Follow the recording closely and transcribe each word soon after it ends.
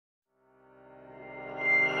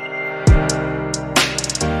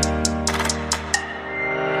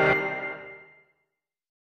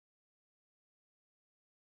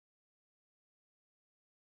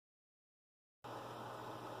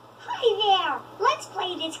let's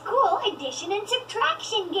play this cool addition and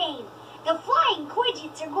subtraction game. The flying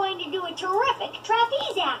widgets are going to do a terrific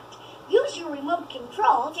trapeze act. Use your remote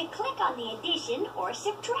control to click on the addition or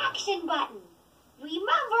subtraction button.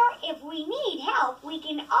 Remember, if we need help, we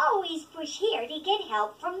can always push here to get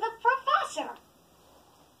help from the professor.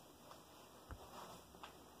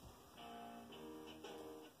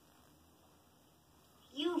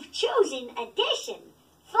 You've chosen addition.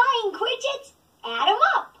 Flying widgets, add them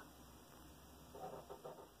up.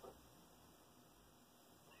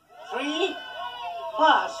 3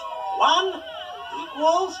 plus 1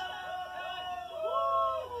 equals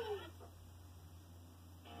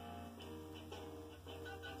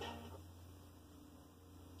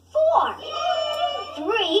 4.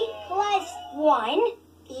 3 plus 1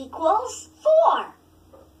 equals 4.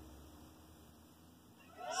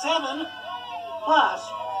 7 plus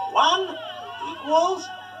 1 equals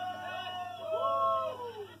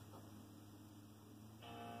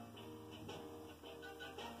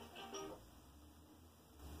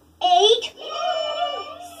 8.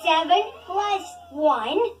 7 plus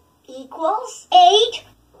 1 equals 8.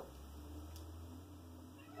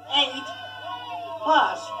 8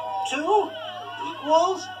 plus 2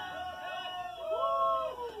 equals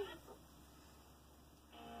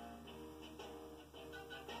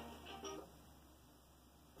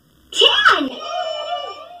 10.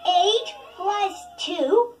 8 plus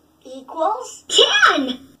 2 equals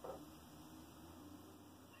 10.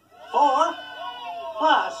 4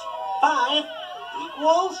 plus 5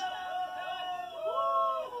 equals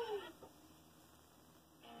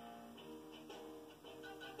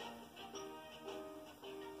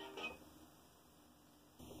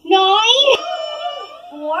 9.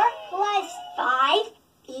 4 plus 5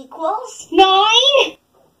 equals 9.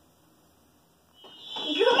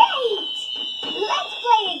 Great! Let's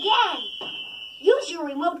play again. Use your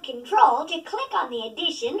remote control to click on the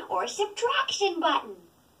addition or subtraction button.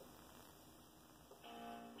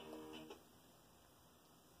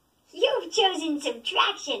 You've chosen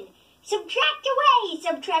subtraction. Subtract away,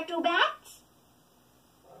 Subtractobats.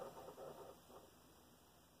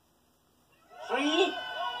 3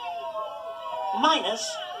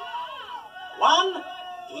 minus 1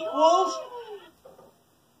 equals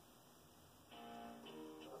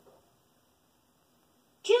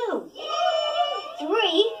 2.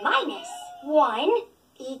 3 minus 1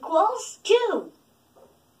 equals 2.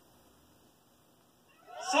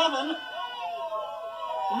 7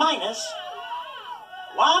 minus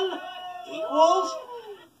 1 equals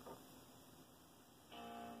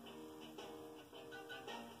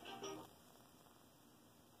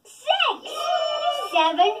 6.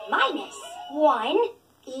 7 minus 1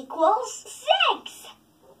 equals 6.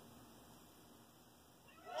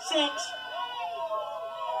 6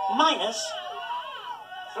 minus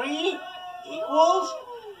 3 equals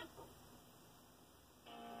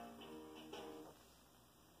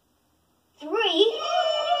 3.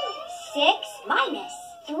 6 minus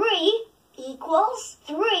 3 equals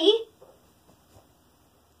 3.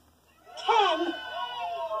 10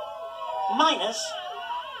 minus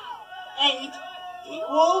 8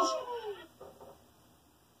 equals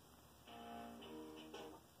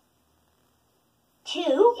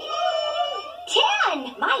 2.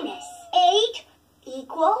 10 minus 8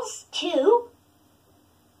 equals 2.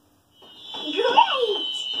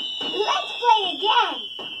 Great! Let's play again.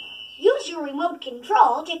 Use your remote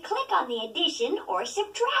control to click on the addition or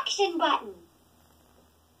subtraction button.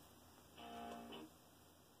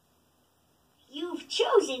 You've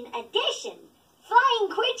chosen addition. Flying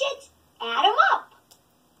widgets, add them up.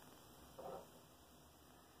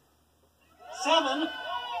 7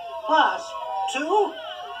 plus 2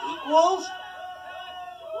 equals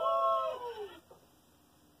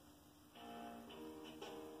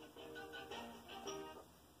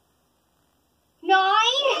 9.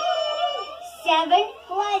 7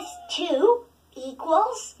 plus 2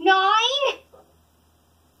 equals 9.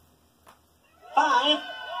 5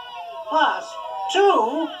 plus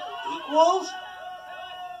 2 equals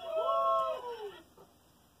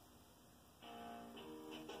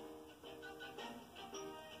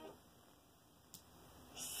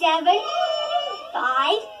 7.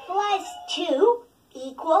 5 plus 2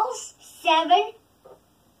 equals 7.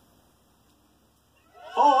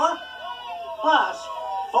 4 plus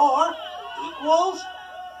 4 equals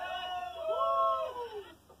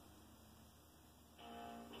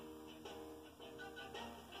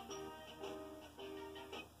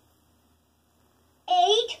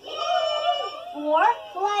 8. 4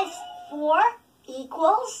 plus 4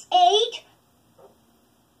 equals 8.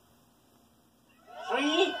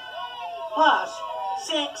 3 plus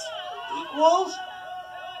 6 equals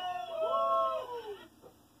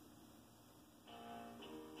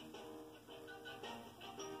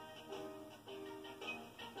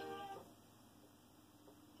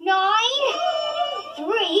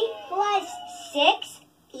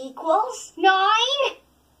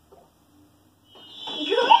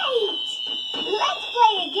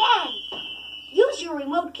your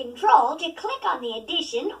remote control to click on the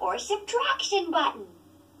addition or subtraction button.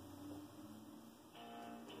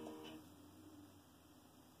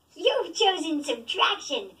 You've chosen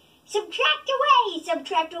subtraction. Subtract away,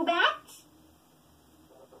 Subtractobats.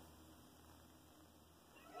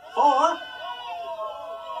 4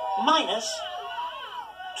 minus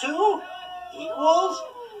 2 equals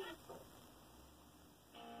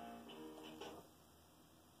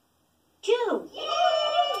 2.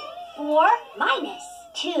 4 minus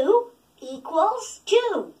 2 equals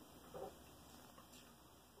 2.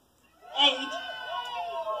 8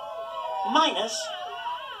 minus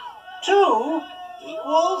 2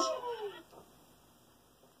 equals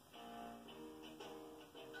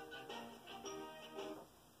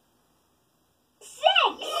 6.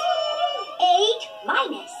 8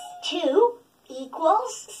 minus 2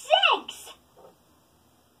 equals 6.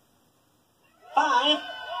 5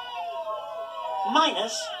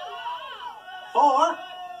 minus 4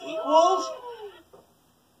 equals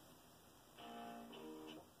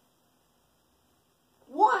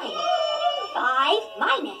 1. 5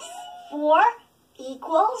 minus 4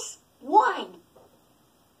 equals 1.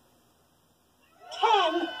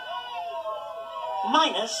 10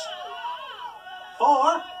 minus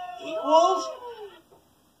 4 equals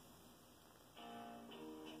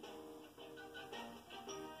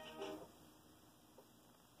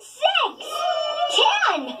 6.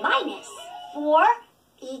 10 minus 4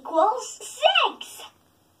 equals 6.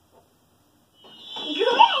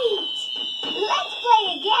 Great! Let's play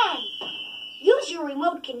again. Use your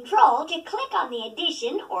remote control to click on the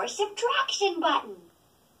addition or subtraction button.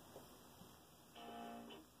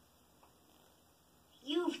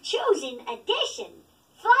 You've chosen addition.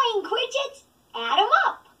 Flying Quidgets, add them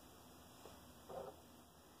up.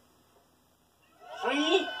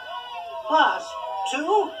 3 plus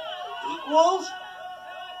 2 equals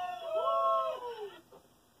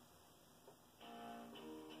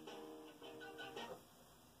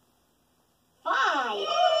 5.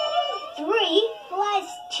 3 plus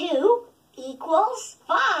 2 equals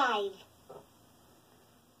 5.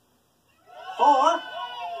 4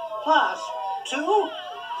 plus 2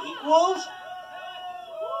 equals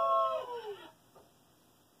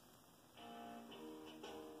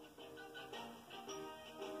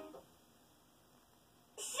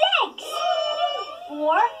 6.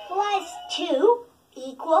 4 plus 2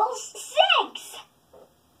 equals 6.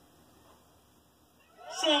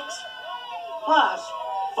 6 plus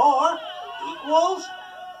 4 equals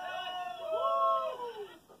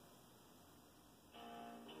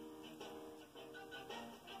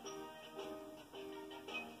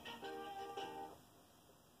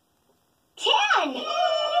 10.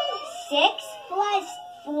 6 plus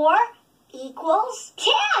 4 equals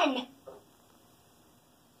 10.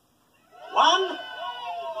 1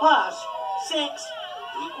 plus 6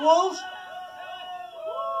 equals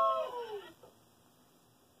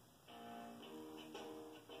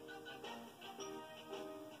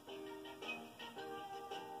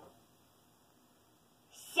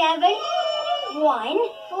 7. 1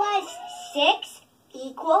 plus 6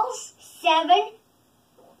 equals 7.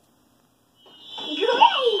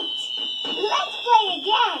 Great! Let's play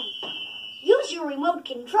again. Use your remote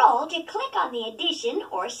control to click on the addition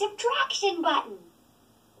or subtraction button.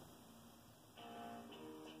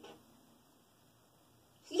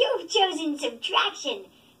 You've chosen subtraction.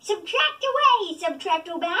 Subtract away,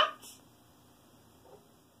 Subtractobats.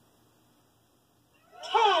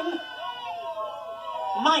 10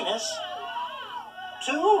 minus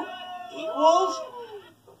 2 equals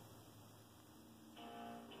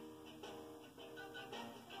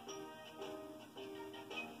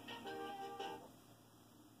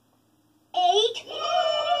 8.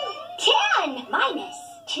 10 minus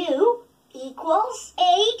 2 equals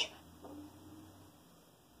 8.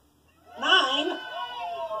 9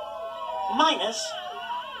 minus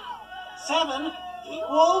 7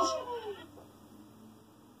 equals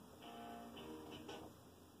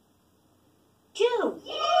 2.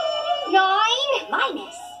 9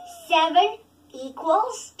 minus 7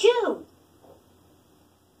 equals 2.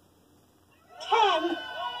 10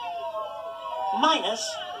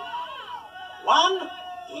 minus 1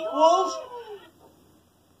 equals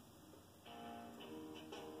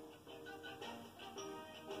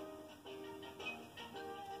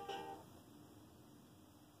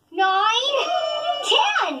 9.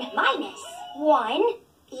 10 minus 1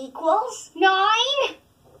 equals 9.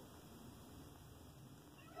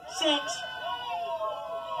 6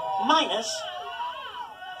 minus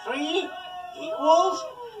 3 equals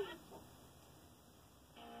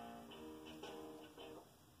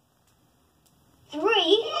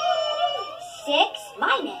 3. 6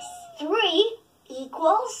 minus 3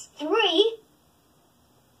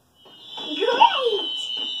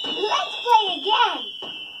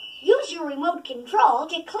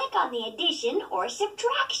 on the addition or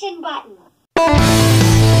subtraction button.